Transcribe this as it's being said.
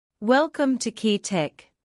Welcome to Key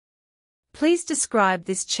Tech. Please describe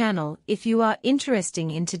this channel if you are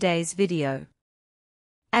interested in today's video.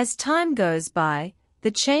 As time goes by,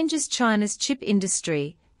 the changes China's chip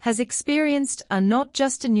industry has experienced are not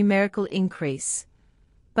just a numerical increase,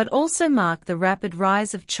 but also mark the rapid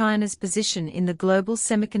rise of China's position in the global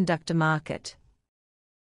semiconductor market.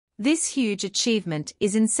 This huge achievement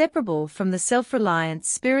is inseparable from the self-reliant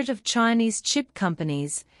spirit of Chinese chip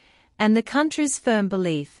companies and the country's firm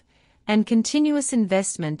belief and continuous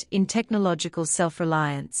investment in technological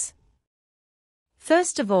self-reliance.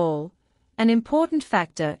 First of all, an important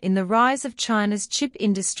factor in the rise of China's chip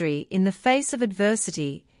industry in the face of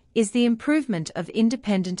adversity is the improvement of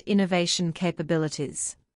independent innovation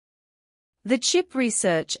capabilities. The chip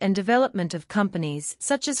research and development of companies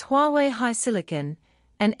such as Huawei HiSilicon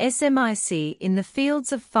and SMIC in the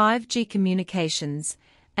fields of 5G communications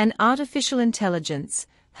and artificial intelligence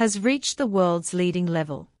has reached the world's leading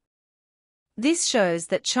level. This shows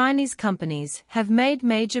that Chinese companies have made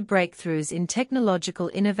major breakthroughs in technological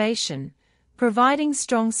innovation, providing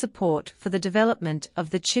strong support for the development of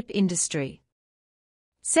the chip industry.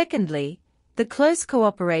 Secondly, the close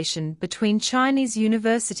cooperation between Chinese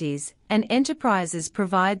universities and enterprises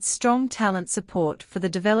provides strong talent support for the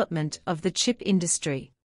development of the chip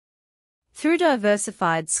industry. Through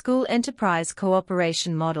diversified school-enterprise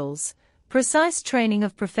cooperation models, precise training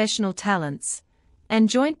of professional talents, and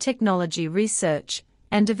joint technology research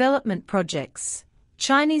and development projects,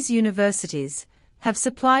 Chinese universities have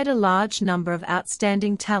supplied a large number of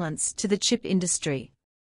outstanding talents to the chip industry.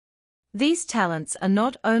 These talents are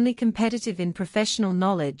not only competitive in professional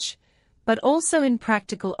knowledge, but also in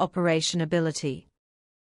practical operation ability.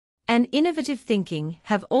 And innovative thinking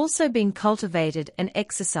have also been cultivated and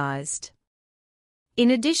exercised. In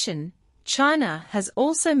addition, China has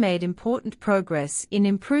also made important progress in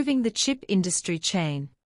improving the chip industry chain.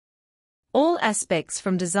 All aspects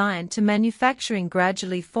from design to manufacturing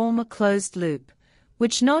gradually form a closed loop,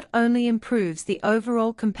 which not only improves the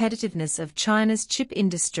overall competitiveness of China's chip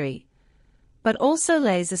industry, but also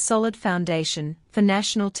lays a solid foundation for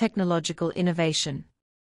national technological innovation.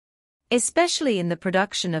 Especially in the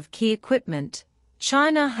production of key equipment,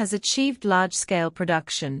 China has achieved large-scale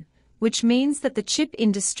production, which means that the chip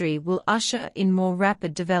industry will usher in more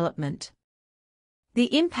rapid development.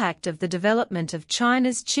 The impact of the development of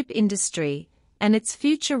China's chip industry and its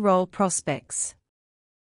future role prospects.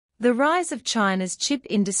 The rise of China's chip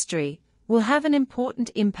industry will have an important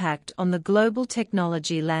impact on the global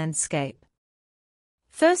technology landscape.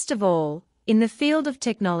 First of all, in the field of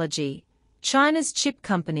technology, China's chip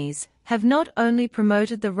companies have not only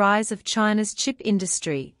promoted the rise of China's chip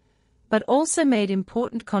industry, but also made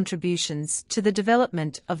important contributions to the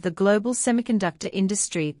development of the global semiconductor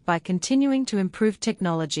industry by continuing to improve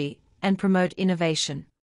technology and promote innovation.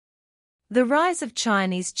 The rise of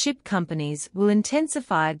Chinese chip companies will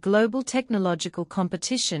intensify global technological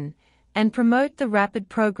competition and promote the rapid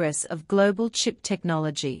progress of global chip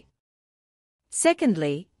technology.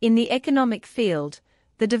 Secondly, in the economic field,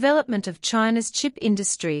 the development of China's chip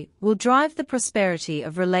industry will drive the prosperity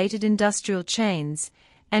of related industrial chains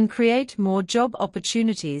and create more job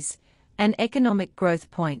opportunities and economic growth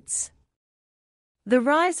points. The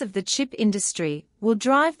rise of the chip industry will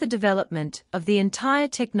drive the development of the entire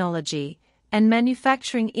technology and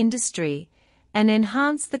manufacturing industry and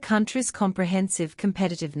enhance the country's comprehensive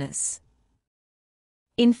competitiveness.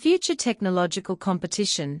 In future technological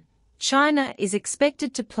competition, China is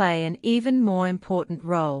expected to play an even more important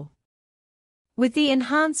role. With the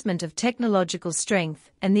enhancement of technological strength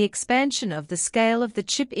and the expansion of the scale of the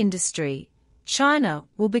chip industry, China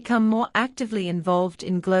will become more actively involved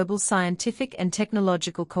in global scientific and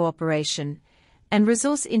technological cooperation and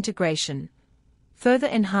resource integration, further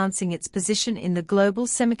enhancing its position in the global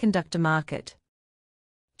semiconductor market.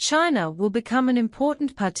 China will become an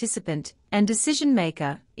important participant and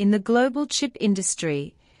decision-maker in the global chip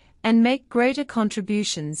industry and make greater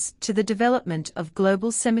contributions to the development of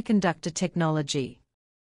global semiconductor technology.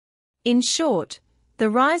 In short, the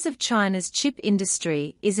rise of China's chip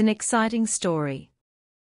industry is an exciting story.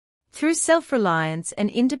 Through self-reliance and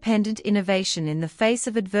independent innovation in the face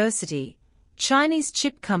of adversity, Chinese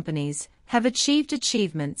chip companies have achieved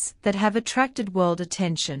achievements that have attracted world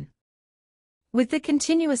attention. With the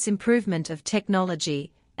continuous improvement of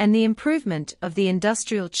technology and the improvement of the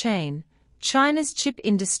industrial chain, China's chip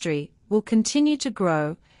industry will continue to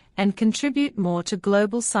grow and contribute more to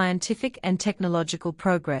global scientific and technological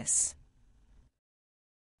progress.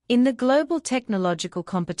 In the global technological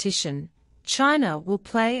competition, China will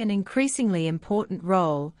play an increasingly important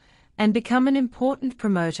role and become an important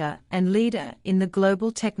promoter and leader in the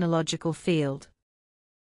global technological field.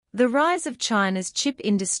 The rise of China's chip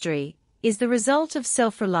industry is the result of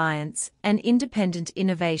self-reliance and independent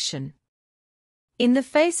innovation. In the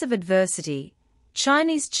face of adversity,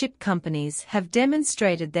 Chinese chip companies have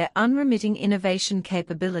demonstrated their unremitting innovation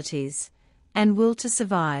capabilities and will to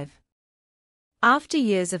survive. After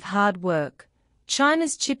years of hard work,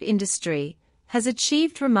 China's chip industry has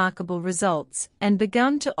achieved remarkable results and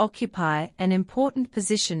begun to occupy an important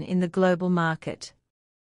position in the global market.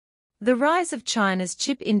 The rise of China's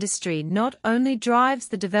chip industry not only drives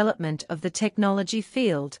the development of the technology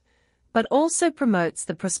field, but also promotes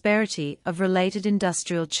the prosperity of related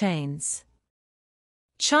industrial chains.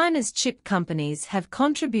 China's chip companies have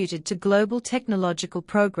contributed to global technological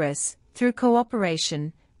progress through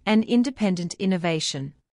cooperation and independent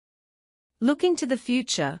innovation. Looking to the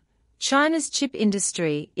future, China's chip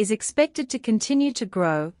industry is expected to continue to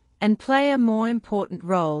grow and play a more important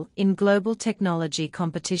role in global technology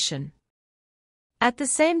competition. At the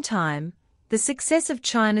same time, the success of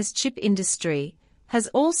China's chip industry has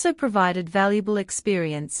also provided valuable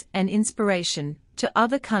experience and inspiration to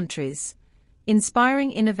other countries,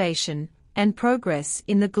 inspiring innovation and progress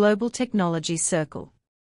in the global technology circle.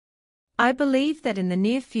 I believe that in the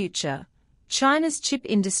near future, China's chip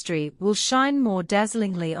industry will shine more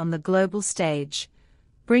dazzlingly on the global stage,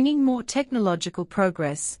 bringing more technological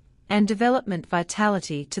progress and development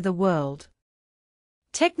vitality to the world.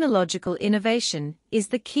 Technological innovation is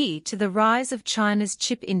the key to the rise of China's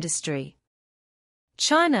chip industry.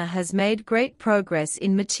 China has made great progress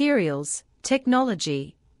in materials,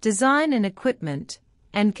 technology, design and equipment,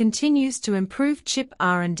 and continues to improve chip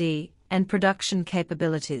R&D and production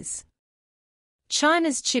capabilities.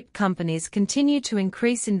 China's chip companies continue to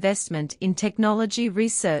increase investment in technology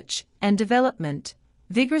research and development,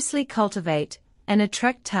 vigorously cultivate and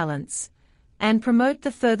attract talents, and promote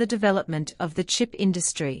the further development of the chip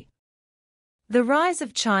industry. The rise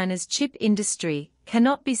of China's chip industry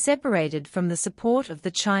cannot be separated from the support of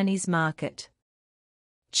the Chinese market.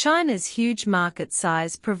 China's huge market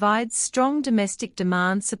size provides strong domestic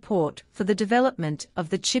demand support for the development of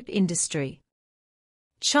the chip industry.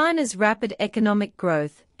 China's rapid economic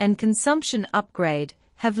growth and consumption upgrade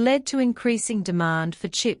have led to increasing demand for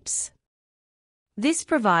chips. This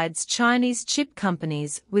provides Chinese chip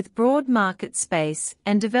companies with broad market space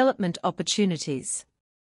and development opportunities.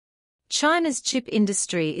 China's chip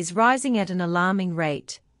industry is rising at an alarming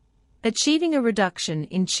rate, achieving a reduction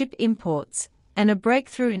in chip imports and a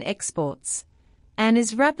breakthrough in exports, and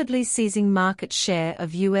is rapidly seizing market share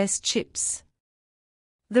of US chips.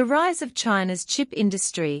 The rise of China's chip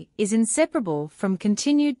industry is inseparable from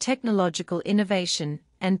continued technological innovation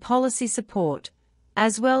and policy support,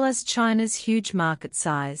 as well as China's huge market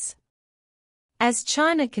size. As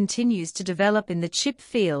China continues to develop in the chip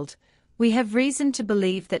field, we have reason to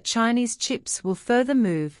believe that Chinese chips will further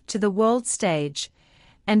move to the world stage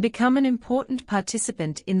and become an important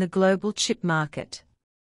participant in the global chip market.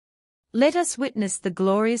 Let us witness the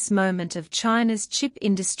glorious moment of China's chip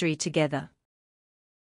industry together.